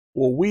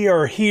Well, we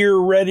are here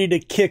ready to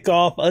kick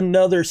off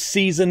another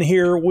season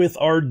here with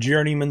our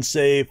Journeyman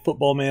Save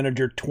Football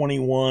Manager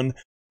 21.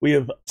 We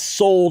have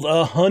sold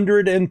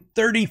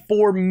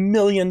 $134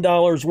 million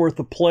worth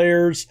of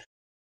players,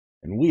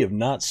 and we have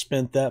not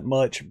spent that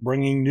much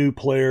bringing new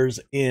players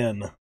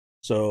in.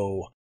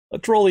 So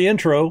let's roll the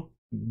intro,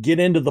 get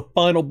into the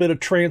final bit of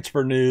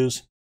transfer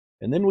news,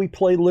 and then we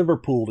play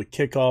Liverpool to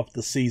kick off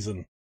the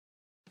season.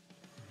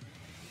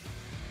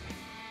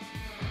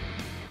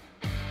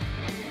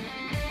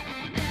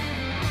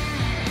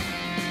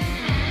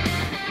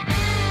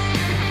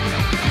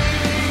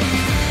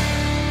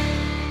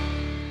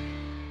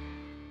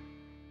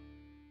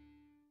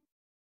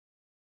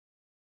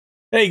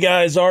 Hey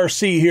guys,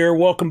 RC here.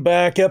 Welcome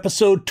back.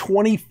 Episode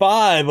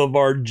 25 of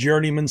our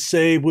Journeyman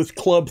Save with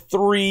Club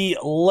 3,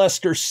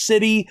 Leicester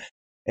City.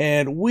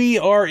 And we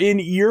are in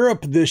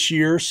Europe this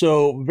year,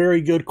 so very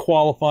good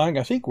qualifying.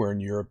 I think we're in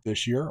Europe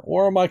this year.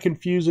 Or am I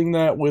confusing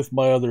that with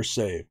my other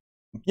save?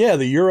 Yeah,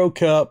 the Euro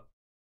Cup.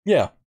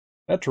 Yeah,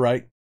 that's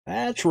right.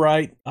 That's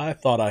right. I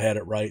thought I had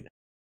it right.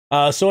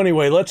 So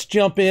anyway, let's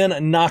jump in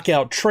and knock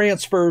out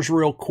transfers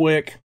real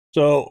quick.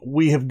 So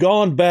we have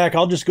gone back.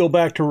 I'll just go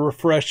back to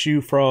refresh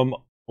you from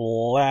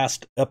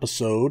last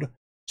episode.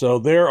 So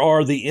there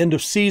are the end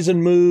of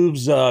season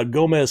moves.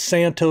 Gomez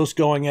Santos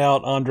going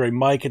out, Andre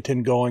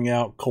Mikatin going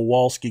out,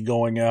 Kowalski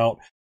going out.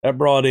 That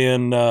brought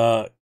in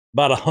about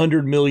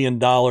 $100 million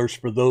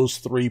for those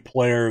three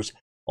players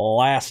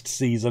last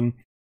season.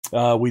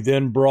 We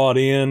then brought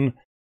in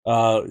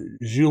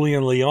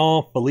Julien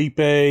Leon,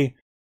 Felipe,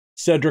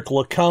 Cedric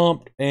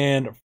Lecomte,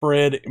 and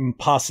Fred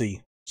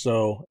Mpassi.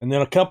 So, and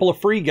then a couple of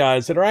free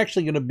guys that are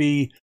actually going to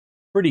be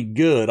pretty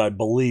good, I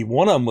believe.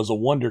 One of them was a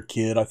wonder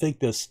kid. I think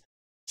this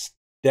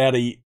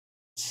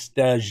Dalibor.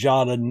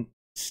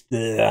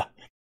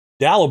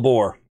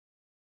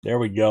 There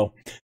we go.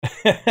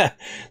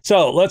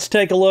 So let's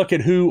take a look at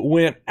who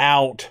went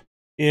out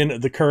in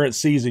the current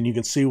season. You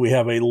can see we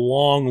have a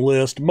long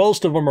list.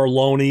 Most of them are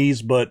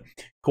loanees, but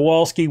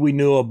Kowalski we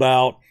knew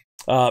about.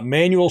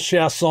 Manuel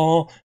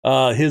Chasson,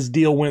 his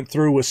deal went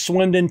through with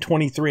Swindon,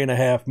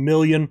 $23.5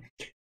 million.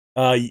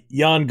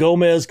 Jan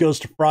Gomez goes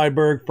to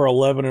Freiburg for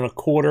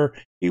 $11.25.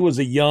 He was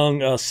a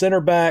young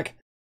center back,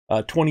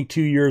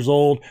 22 years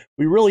old.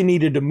 We really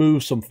needed to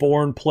move some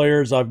foreign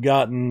players. I've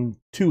gotten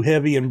too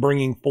heavy in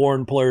bringing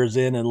foreign players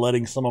in and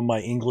letting some of my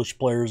English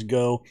players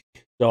go.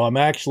 So I'm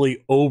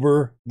actually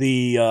over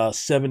the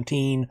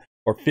 17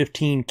 or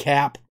 15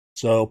 cap.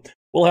 So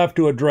we'll have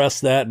to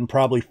address that and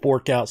probably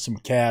fork out some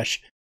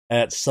cash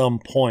at some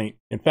point.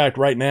 In fact,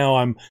 right now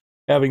I'm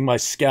having my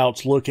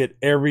scouts look at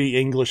every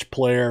English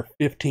player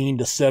 15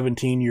 to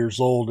 17 years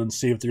old and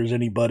see if there's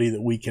anybody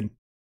that we can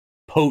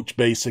poach,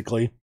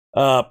 basically.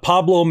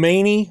 Pablo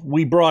Maney,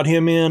 we brought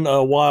him in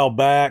a while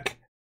back,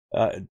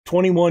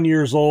 21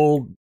 years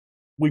old.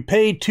 We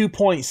paid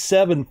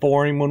 2.7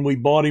 for him when we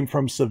bought him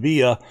from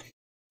Sevilla,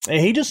 and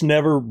he just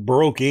never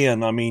broke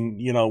in. I mean,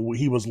 you know,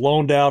 he was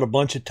loaned out a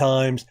bunch of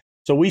times.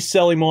 So we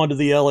sell him on to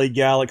the LA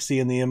Galaxy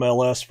in the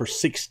MLS for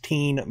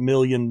 $16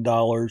 million.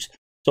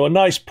 So a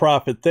nice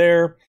profit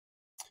there.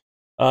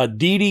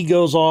 Didi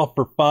goes off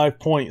for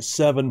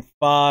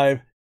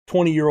 5.75,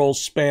 20-year-old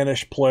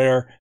Spanish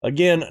player.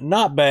 Again,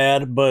 not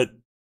bad, but,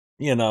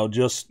 you know,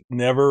 just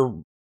never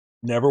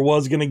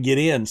was going to get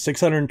in.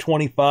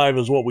 625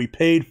 is what we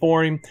paid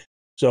for him.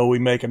 So we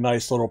make a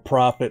nice little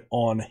profit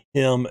on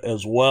him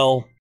as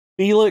well.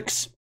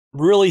 Felix,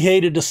 really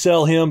hated to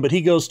sell him, but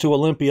he goes to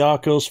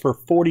Olympiacos for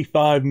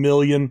 $45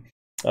 million.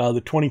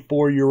 The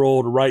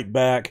 24-year-old right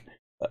back.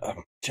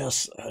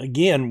 Just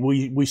again,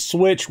 we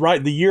switched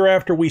right the year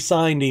after we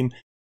signed him.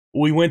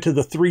 We went to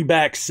the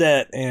 3-back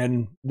set,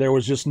 and there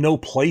was just no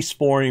place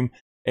for him.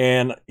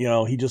 And you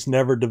know, he just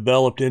never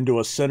developed into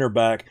a center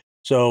back.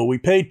 So we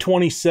paid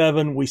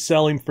 27. We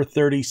sell him for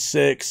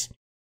 36.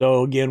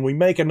 So again, we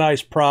make a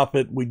nice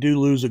profit. We do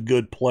lose a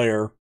good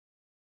player.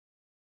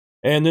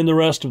 And then the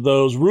rest of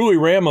those, Rui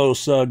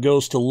Ramos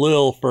goes to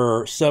Lille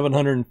for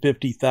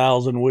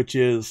 $750,000, which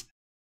is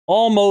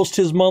almost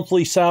his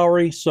monthly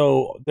salary.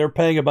 So they're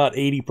paying about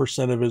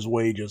 80% of his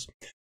wages.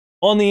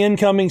 On the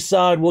incoming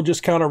side, we'll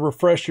just kind of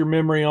refresh your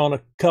memory on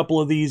a couple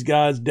of these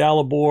guys.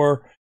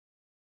 Dalibor.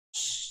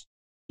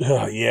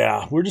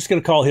 Yeah, we're just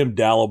going to call him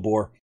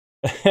Dalibor.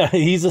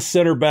 He's a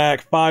center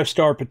back,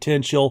 5-star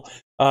potential.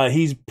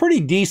 He's pretty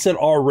decent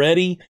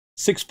already,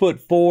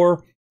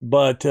 6'4".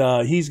 But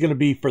he's going to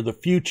be for the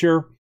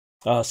future.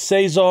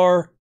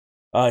 Cesar,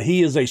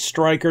 he is a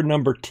striker,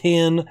 number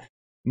 10.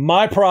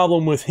 My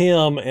problem with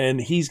him, and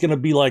he's going to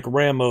be like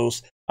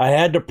Ramos, I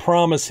had to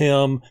promise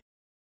him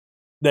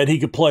that he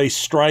could play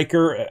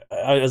striker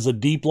as a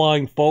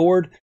deep-lying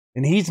forward,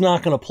 and he's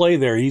not going to play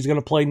there. He's going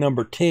to play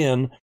number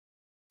 10,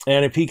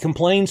 and if he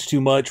complains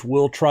too much,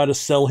 we'll try to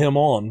sell him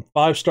on.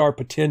 5-star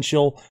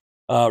potential,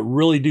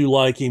 really do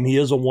like him. He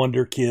is a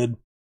wonder kid.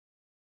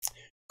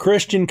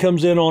 Christian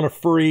comes in on a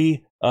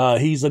free.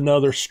 He's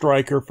another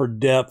striker for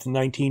depth,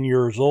 19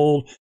 years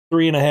old,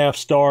 3.5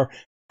 star.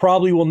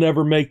 Probably will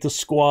never make the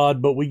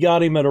squad, but we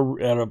got him at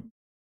a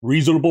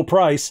reasonable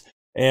price.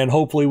 and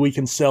hopefully we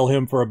can sell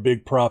him for a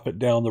big profit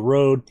down the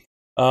road.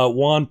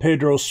 Juan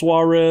Pedro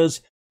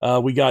Suarez,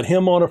 we got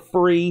him on a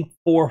free,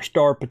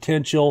 4-star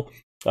potential,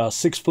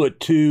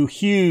 6'2",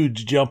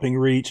 huge jumping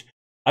reach.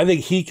 I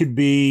think he could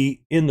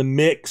be in the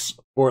mix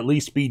or at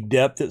least be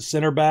depth at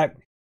center back.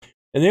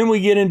 And then we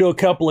get into a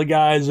couple of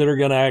guys that are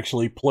going to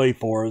actually play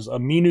for us.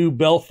 Aminu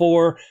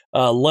Belfour,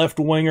 left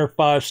winger,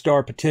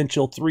 5-star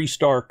potential,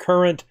 3-star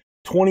current,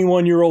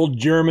 21-year-old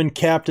German,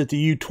 capped at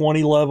the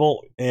U20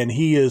 level, and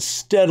he is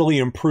steadily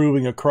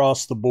improving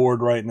across the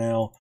board right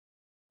now.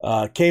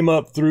 Came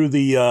up through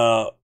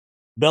the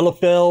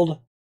Bielefeld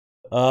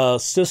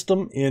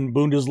system in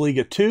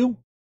Bundesliga 2,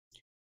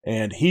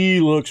 and he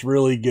looks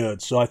really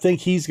good. So I think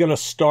he's going to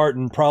start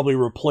and probably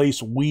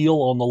replace Wheel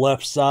on the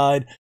left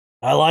side.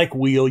 I like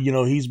Wheel. You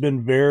know, he's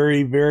been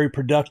very, very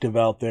productive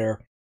out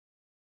there.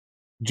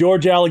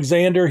 George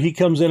Alexander, he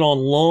comes in on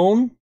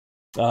loan.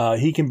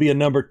 He can be a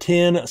number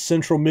 10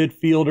 central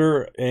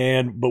midfielder,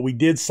 but we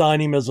did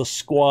sign him as a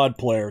squad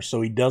player,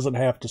 so he doesn't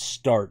have to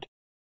start.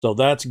 So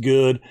that's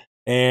good.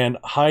 And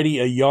Heidi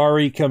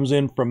Ayari comes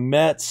in from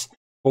Metz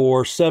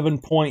for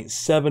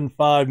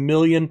 $7.75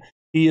 million.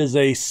 He is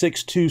a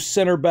 6'2"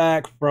 center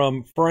back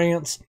from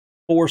France,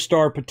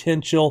 4-star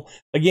potential.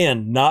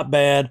 Again, not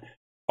bad.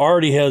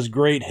 Already has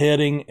great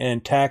heading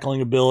and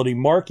tackling ability.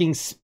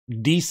 Marking's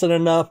decent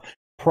enough.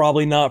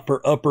 Probably not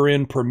for upper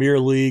end Premier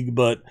League,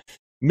 but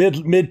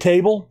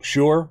mid-table,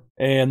 sure.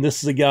 And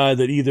this is a guy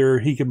that either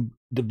he can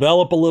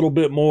develop a little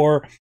bit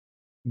more,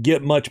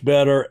 get much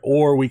better,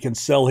 or we can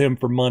sell him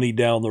for money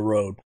down the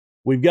road.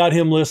 We've got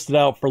him listed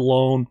out for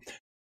loan.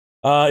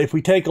 If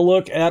we take a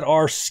look at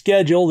our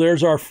schedule,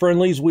 there's our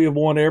friendlies. We have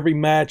won every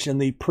match in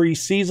the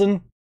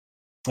preseason.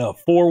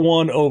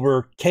 4-1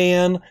 over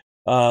Cannes,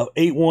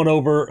 8-1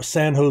 over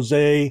San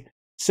Jose,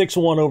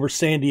 6-1 over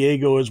San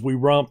Diego as we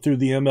romp through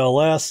the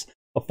MLS,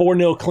 a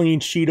 4-0 clean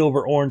sheet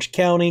over Orange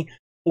County,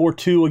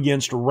 4-2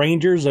 against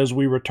Rangers as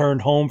we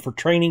returned home for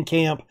training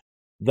camp.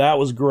 That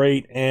was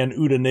great. And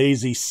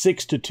Udinese,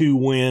 6-2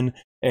 win.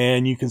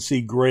 And you can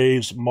see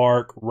Graves,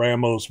 Mark,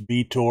 Ramos,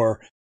 Vitor,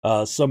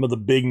 some of the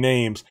big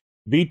names.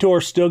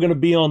 Vitor's still going to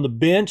be on the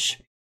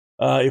bench.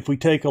 If we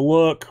take a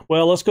look,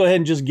 well, let's go ahead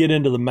and just get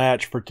into the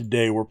match for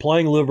today. We're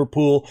playing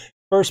Liverpool,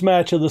 first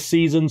match of the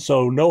season,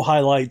 so no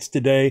highlights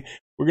today.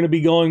 We're going to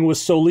be going with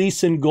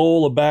Solis in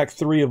goal, a back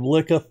three of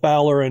Licka,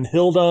 Fowler, and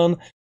Hildon.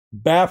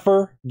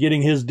 Baffer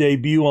getting his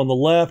debut on the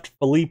left.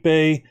 Felipe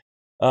in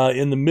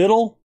the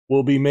middle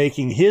will be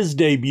making his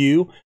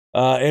debut.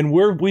 And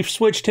we've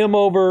switched him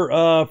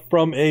over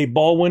from a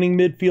ball-winning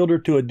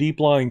midfielder to a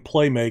deep-lying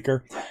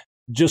playmaker.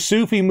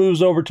 Jasufi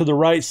moves over to the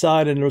right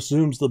side and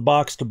assumes the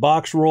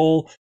box-to-box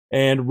role.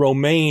 And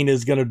Romain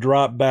is going to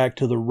drop back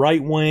to the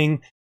right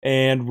wing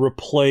and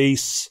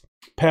replace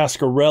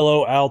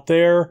Pasquarello out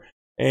there.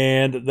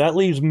 And that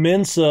leaves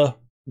Mensah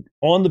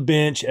on the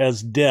bench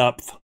as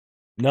depth.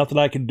 Nothing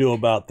I can do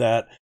about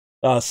that.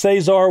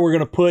 Cesar, we're going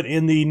to put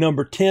in the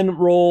number 10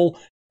 role,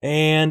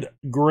 and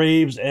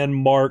Graves and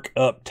Mark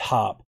up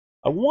top.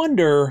 I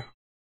wonder,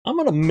 I'm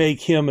going to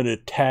make him an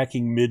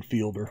attacking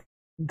midfielder.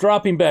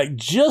 Drop him back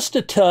just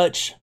a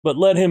touch, but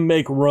let him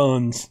make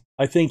runs.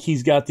 I think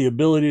he's got the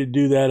ability to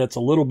do that. It's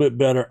a little bit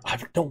better. I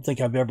don't think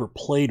I've ever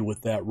played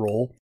with that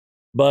role.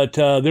 But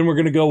then we're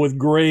going to go with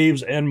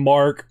Graves and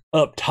Mark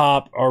up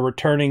top, our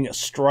returning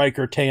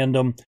striker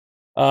tandem.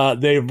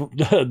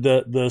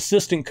 The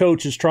assistant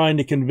coach is trying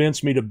to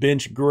convince me to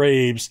bench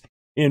Graves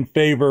in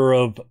favor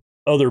of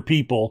other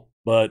people,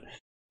 but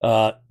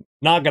not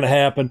going to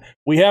happen.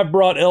 We have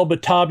brought El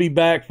Batabi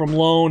back from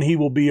loan. He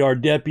will be our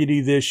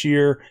deputy this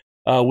year.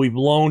 We've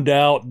loaned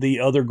out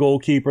the other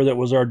goalkeeper that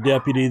was our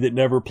deputy that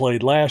never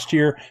played last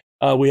year.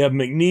 We have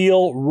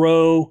McNeil,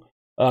 Rowe,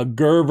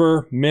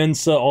 Gerver,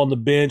 Mensah on the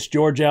bench,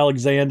 George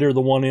Alexander, the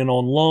one in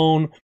on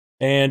loan,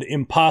 and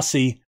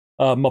Mapasi,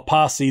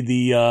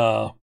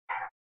 the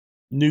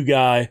new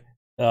guy,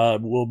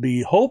 will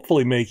be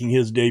hopefully making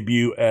his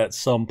debut at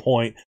some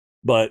point,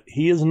 but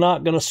he is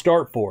not going to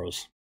start for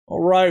us.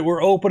 All right,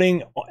 we're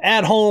opening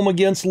at home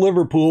against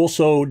Liverpool,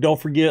 so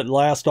don't forget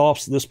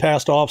this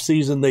past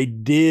offseason, they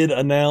did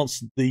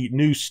announce the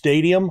new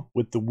stadium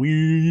with the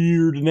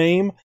weird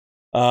name.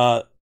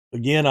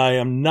 Again, I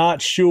am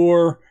not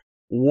sure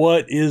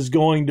what is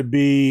going to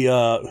be,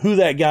 who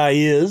that guy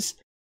is,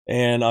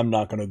 and I'm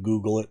not going to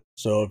Google it.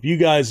 So if you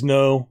guys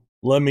know,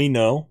 let me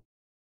know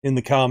in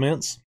the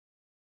comments.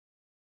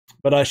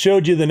 But I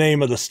showed you the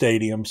name of the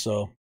stadium,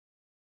 so.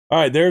 All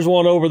right, there's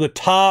one over the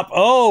top.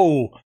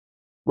 Oh,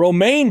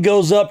 Romain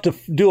goes up to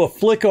do a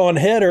flick-on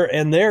header,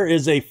 and there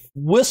is a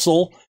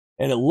whistle,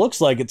 and it looks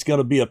like it's going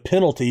to be a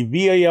penalty.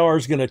 VAR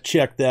is going to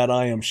check that,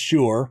 I am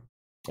sure.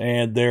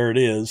 And there it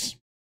is.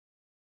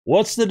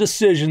 What's the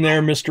decision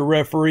there, Mr.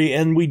 Referee?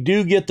 And we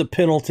do get the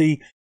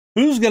penalty.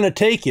 Who's going to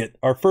take it?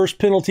 Our first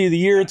penalty of the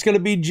year, it's going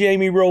to be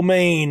Jamie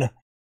Romain.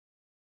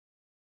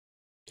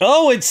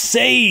 Oh, it's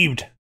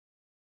saved.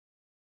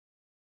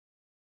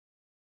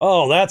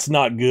 Oh, that's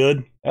not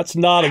good. That's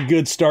not a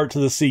good start to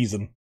the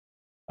season.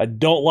 I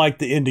don't like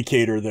the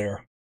indicator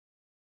there.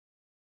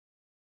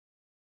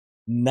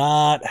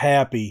 Not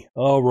happy.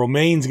 Oh,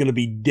 Romaine's going to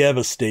be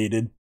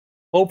devastated.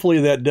 Hopefully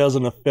that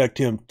doesn't affect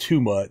him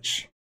too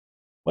much.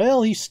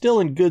 Well, he's still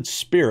in good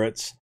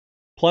spirits,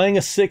 playing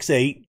a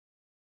 6-8.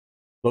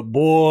 But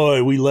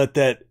boy, we let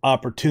that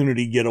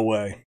opportunity get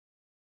away.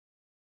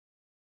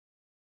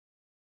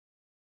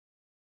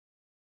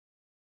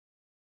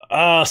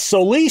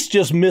 Solis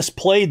just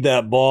misplayed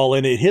that ball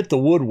and it hit the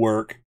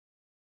woodwork.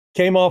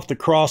 Came off the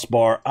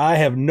crossbar. I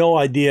have no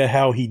idea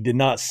how he did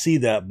not see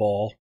that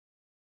ball.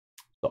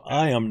 So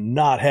I am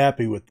not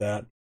happy with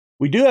that.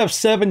 We do have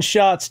 7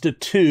 shots to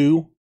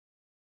 2,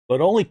 but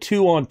only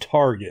 2 on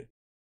target.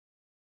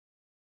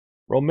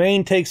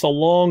 Romaine takes a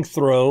long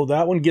throw.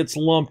 That one gets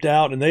lumped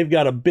out, and they've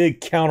got a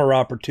big counter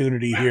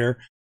opportunity here.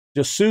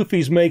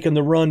 Jasufi's making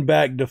the run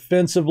back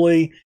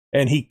defensively,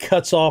 and he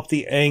cuts off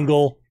the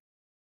angle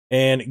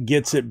and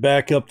gets it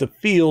back up the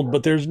field,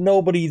 but there's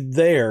nobody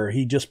there.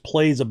 He just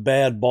plays a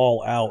bad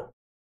ball out.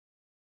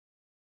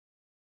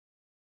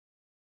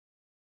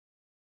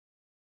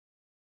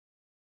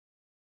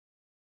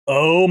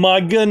 Oh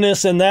my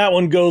goodness, and that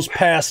one goes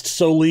past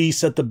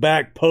Solis at the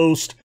back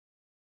post,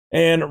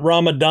 and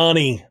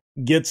Ramadani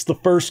gets the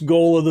first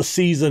goal of the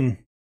season.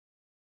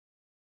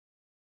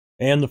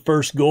 And the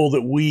first goal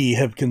that we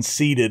have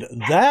conceded.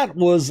 That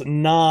was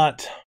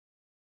not...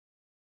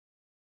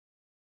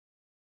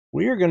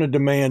 We are going to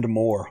demand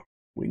more.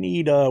 We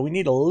need a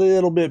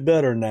little bit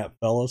better than that,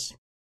 fellas.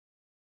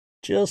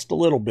 Just a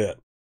little bit.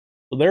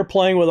 So they're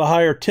playing with a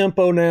higher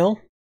tempo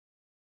now.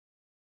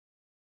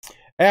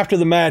 After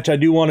the match, I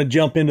do want to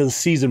jump into the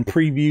season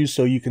preview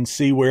so you can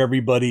see where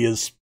everybody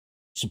is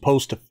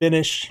supposed to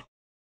finish.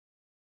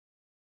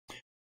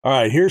 All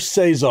right, here's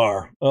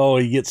Cesar. Oh,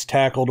 he gets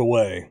tackled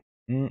away.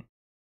 I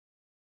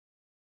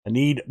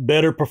need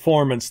better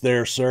performance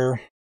there, sir.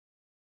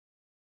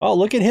 Oh,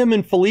 look at him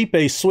and Felipe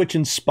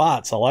switching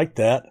spots. I like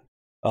that.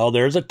 Oh,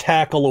 there's a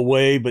tackle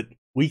away, but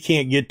we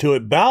can't get to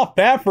it.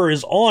 Baffer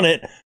is on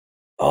it.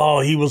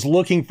 Oh, he was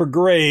looking for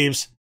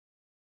Graves.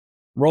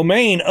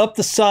 Romaine up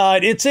the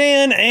side. It's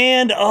in,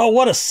 and oh,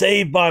 what a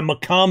save by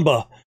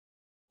Makamba.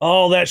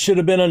 Oh, that should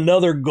have been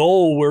another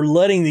goal. We're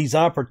letting these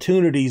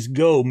opportunities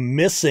go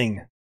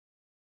missing.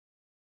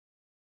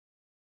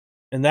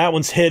 And that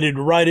one's headed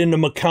right into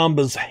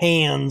Makamba's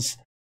hands.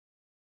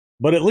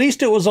 But at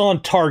least it was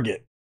on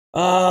target.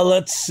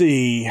 Let's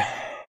see.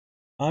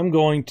 I'm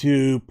going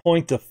to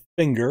point the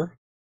finger.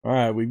 All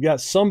right, we've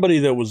got somebody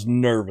that was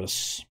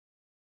nervous.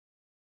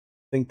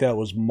 I think that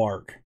was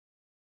Mark.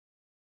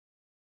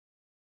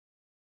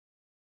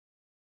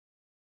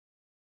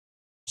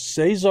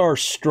 Cesar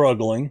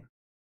struggling.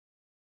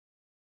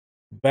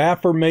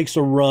 Baffer makes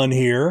a run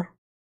here.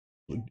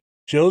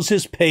 Shows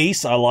his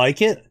pace. I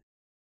like it.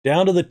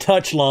 Down to the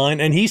touch line,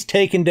 and he's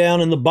taken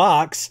down in the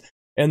box,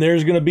 and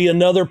there's going to be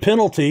another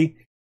penalty.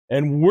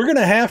 And we're going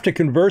to have to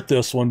convert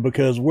this one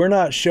because we're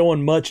not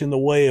showing much in the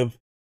way of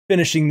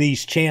finishing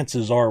these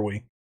chances, are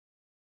we?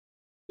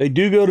 They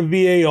do go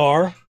to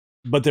VAR,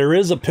 but there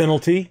is a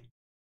penalty.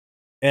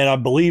 And I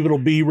believe it'll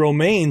be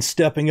Romaine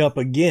stepping up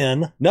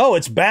again. No,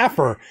 it's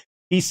Baffer.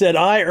 He said,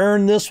 I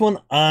earned this one.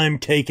 I'm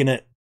taking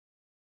it.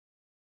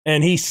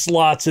 And he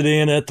slots it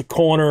in at the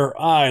corner.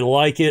 I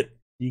like it.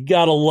 You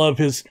got to love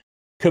his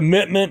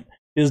commitment,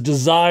 his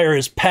desire,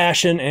 his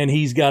passion, and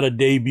he's got a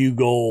debut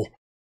goal.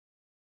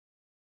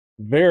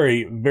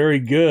 Very, very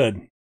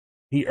good.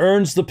 He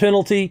earns the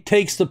penalty,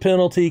 takes the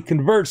penalty,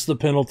 converts the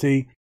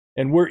penalty,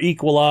 and we're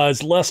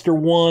equalized. Leicester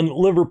 1,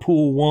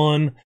 Liverpool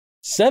 1.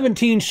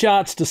 17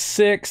 shots to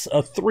 6,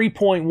 a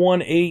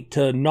 3.18 to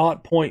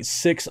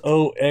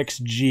 0.60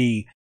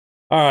 XG.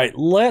 All right,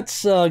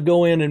 let's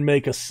go in and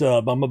make a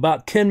sub. I'm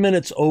about 10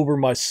 minutes over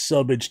my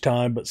subbage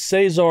time, but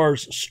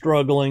Cesar's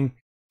struggling.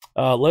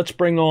 Let's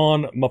bring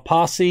on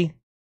Mapasi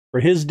for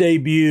his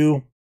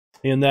debut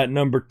in that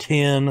number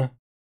 10.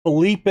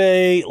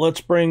 Felipe,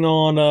 let's bring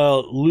on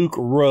Luke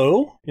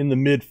Rowe in the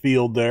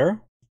midfield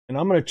there. And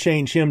I'm going to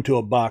change him to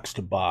a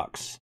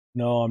box-to-box.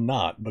 No, I'm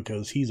not,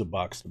 because he's a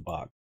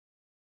box-to-box.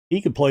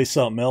 He could play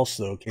something else,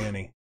 though, can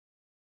he?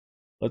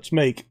 Let's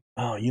make...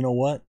 Oh, you know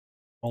what?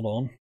 Hold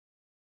on.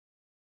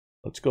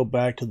 Let's go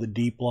back to the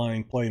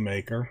deep-lying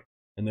playmaker,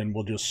 and then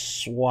we'll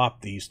just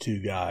swap these two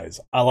guys.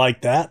 I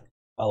like that.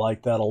 I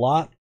like that a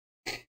lot.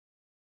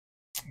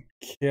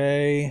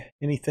 Okay.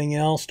 Anything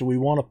else? Do we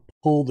want to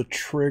pull the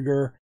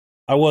trigger?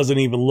 I wasn't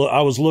even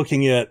I was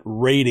looking at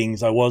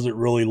ratings. I wasn't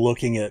really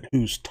looking at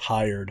who's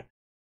tired.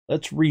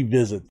 Let's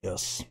revisit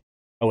this.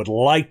 I would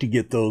like to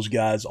get those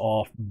guys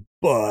off,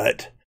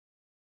 but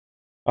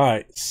all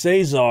right,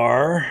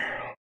 Cesar.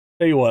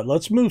 Tell you what,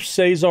 let's move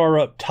Cesar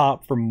up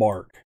top for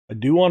Mark. I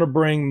do want to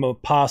bring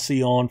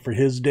Mapasi on for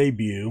his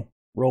debut.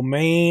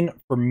 Romaine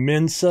for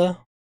Mensa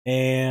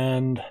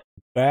and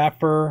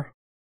Baffer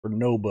for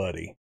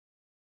nobody.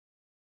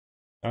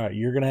 All right,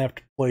 you're going to have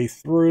to play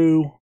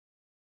through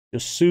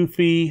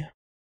Jasufi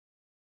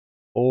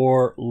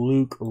or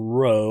Luke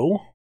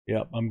Rowe.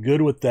 Yep, I'm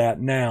good with that.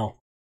 Now,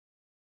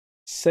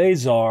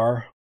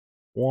 Cesar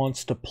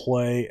wants to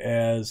play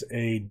as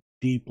a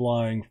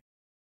deep-lying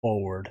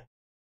forward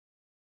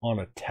on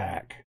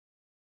attack.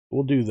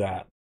 We'll do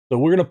that. So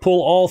we're going to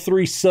pull all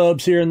 3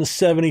 subs here in the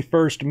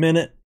 71st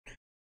minute.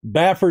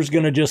 Baffer's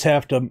going to just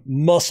have to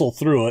muscle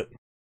through it.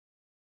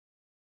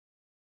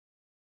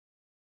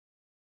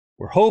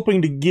 We're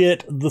hoping to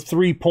get the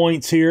 3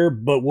 points here,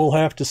 but we'll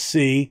have to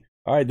see.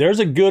 All right, there's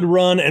a good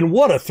run, and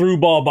what a through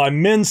ball by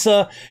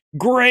Mensah.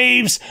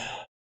 Graves.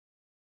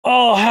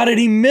 Oh, how did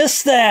he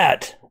miss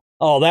that?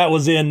 Oh, that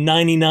was in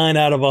 99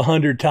 out of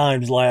 100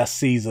 times last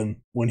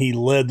season when he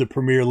led the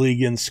Premier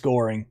League in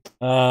scoring.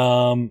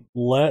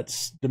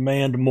 Let's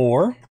demand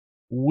more.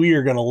 We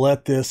are going to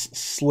let this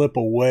slip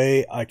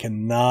away. I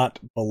cannot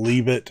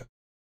believe it.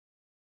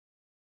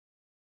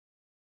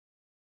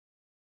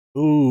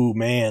 Ooh,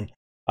 man.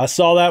 I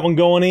saw that one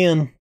going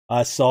in.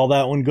 I saw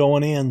that one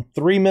going in.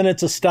 3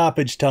 minutes of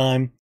stoppage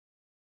time.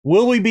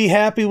 Will we be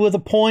happy with a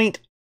point?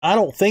 I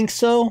don't think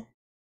so.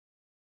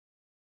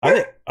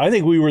 I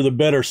think we were the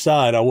better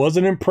side. I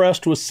wasn't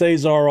impressed with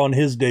Cesar on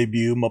his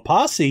debut.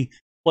 Mapasi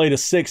played a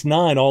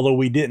 6-9, although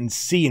we didn't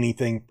see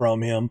anything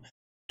from him.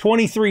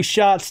 23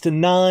 shots to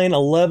 9,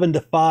 11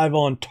 to 5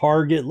 on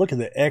target. Look at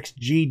the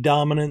XG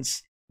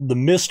dominance. The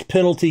missed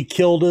penalty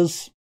killed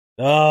us.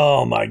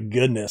 Oh, my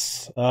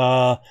goodness.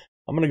 I'm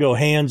going to go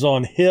hands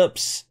on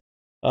hips.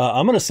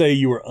 I'm going to say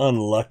you were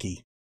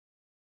unlucky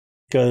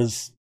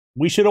because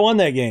we should have won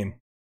that game.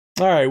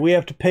 All right, we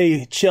have to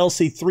pay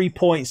Chelsea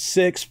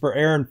 3.6 for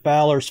Aaron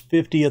Fowler's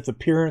 50th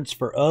appearance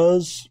for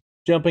us.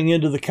 Jumping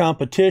into the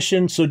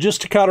competition. So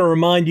just to kind of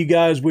remind you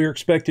guys, we're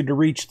expected to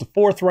reach the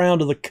 4th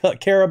round of the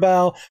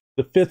Carabao,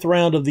 the 5th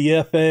round of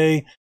the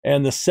FA,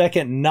 and the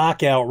 2nd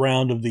knockout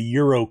round of the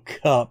Euro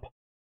Cup.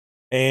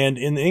 And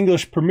in the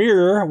English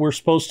Premier, we're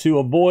supposed to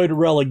avoid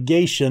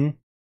relegation.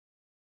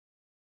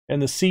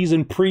 And the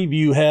season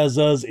preview has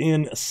us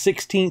in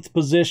 16th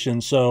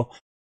position. So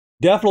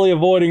definitely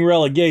avoiding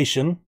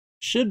relegation.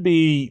 Should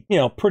be,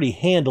 pretty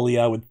handily,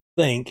 I would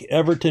think.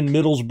 Everton,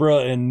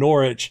 Middlesbrough, and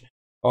Norwich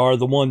are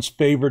the ones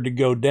favored to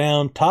go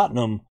down.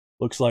 Tottenham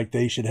looks like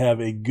they should have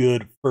a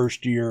good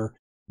first year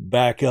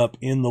back up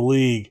in the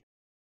league.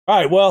 All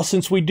right, well,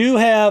 since we do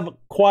have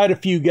quite a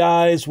few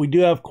guys, we do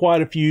have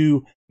quite a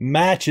few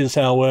matches,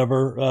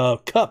 however,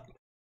 cup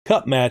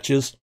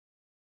matches.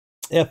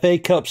 FA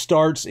Cup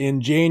starts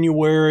in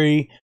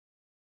January.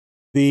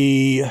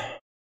 The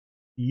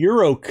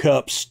Euro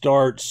Cup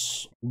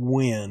starts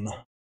when?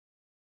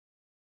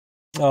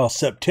 Oh,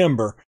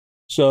 September.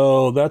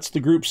 So that's the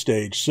group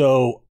stage.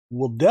 So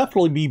we'll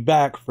definitely be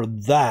back for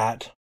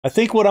that. I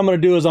think what I'm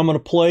going to do is I'm going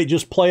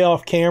to play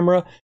off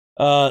camera,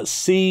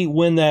 see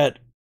when that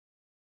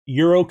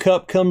Euro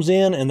Cup comes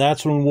in, and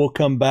that's when we'll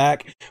come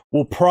back.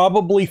 We'll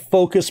probably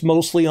focus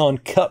mostly on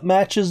cup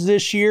matches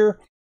this year,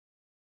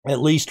 at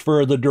least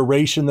for the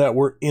duration that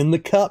we're in the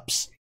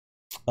cups.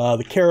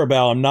 The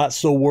Carabao I'm not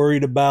so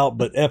worried about,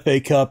 but FA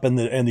Cup and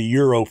the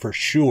Euro for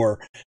sure.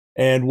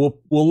 And we'll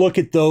look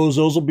at those.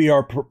 Those will be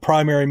our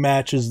primary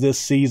matches this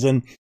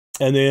season.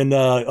 And then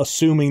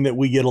assuming that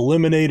we get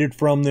eliminated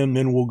from them,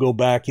 then we'll go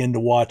back into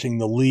watching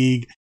the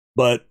league.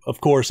 But, of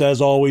course,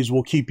 as always,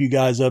 we'll keep you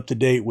guys up to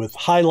date with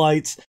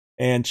highlights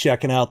and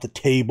checking out the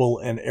table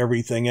and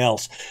everything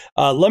else.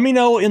 Let me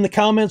know in the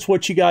comments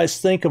what you guys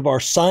think of our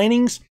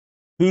signings.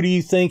 Who do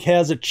you think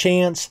has a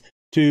chance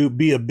to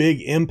be a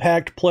big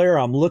impact player?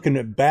 I'm looking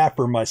at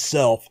Baffer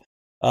myself.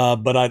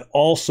 But I'd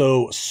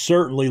also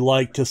certainly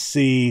like to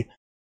see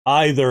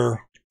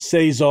either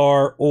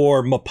Cesar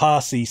or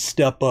Mapasi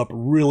step up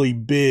really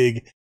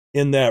big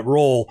in that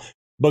role.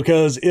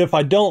 Because if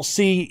I don't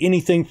see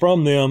anything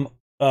from them,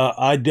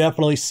 I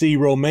definitely see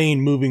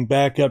Romain moving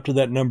back up to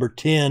that number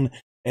 10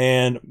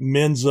 and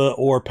Mensah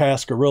or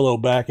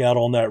Pasquarello back out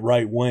on that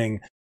right wing.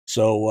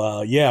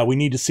 So, yeah, we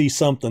need to see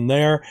something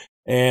there.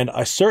 And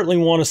I certainly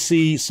want to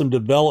see some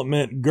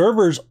development.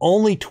 Gerber's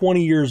only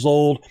 20 years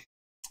old,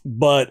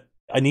 but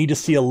I need to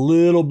see a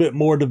little bit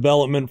more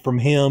development from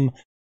him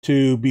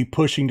to be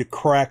pushing to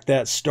crack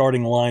that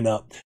starting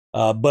lineup.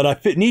 But I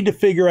need to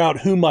figure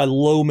out who my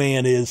low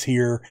man is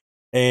here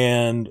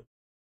and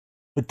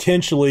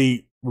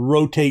potentially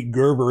rotate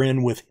Gerber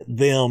in with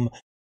them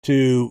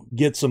to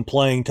get some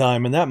playing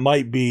time. And that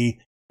might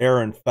be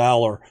Aaron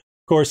Fowler.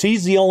 Of course,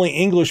 he's the only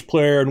English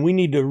player, and we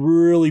need to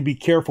really be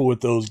careful with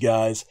those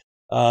guys.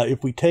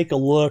 If we take a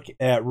look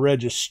at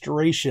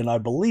registration, I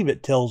believe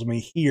it tells me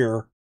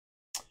here.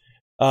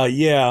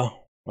 Yeah,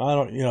 I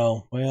don't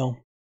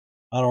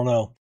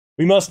know.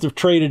 We must have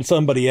traded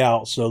somebody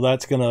out, so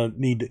that's going to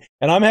need to,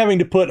 and I'm having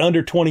to put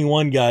under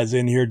 21 guys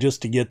in here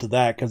just to get to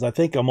that because I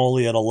think I'm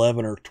only at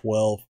 11 or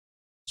 12.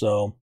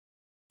 So,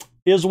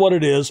 is what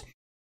it is.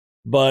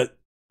 But,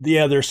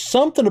 yeah, there's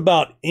something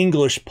about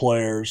English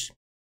players,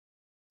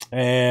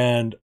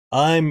 and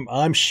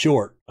I'm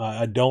short.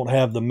 I don't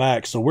have the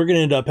max, so we're going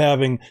to end up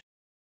having,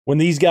 when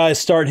these guys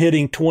start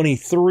hitting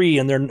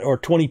 23 or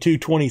 22,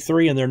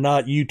 23, and they're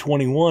not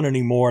U21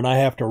 anymore, and I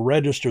have to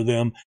register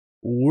them,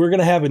 we're going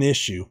to have an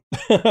issue,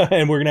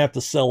 and we're going to have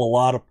to sell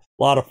a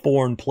lot of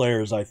foreign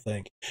players, I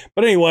think.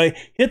 But anyway,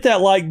 hit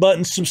that like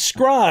button,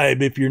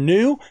 subscribe if you're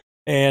new,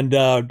 And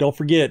don't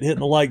forget, hitting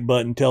the like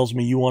button tells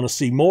me you want to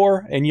see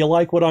more and you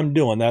like what I'm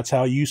doing. That's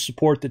how you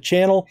support the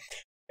channel.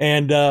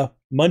 And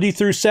Monday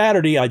through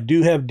Saturday, I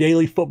do have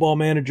daily Football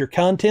Manager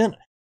content.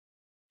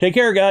 Take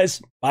care,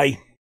 guys. Bye.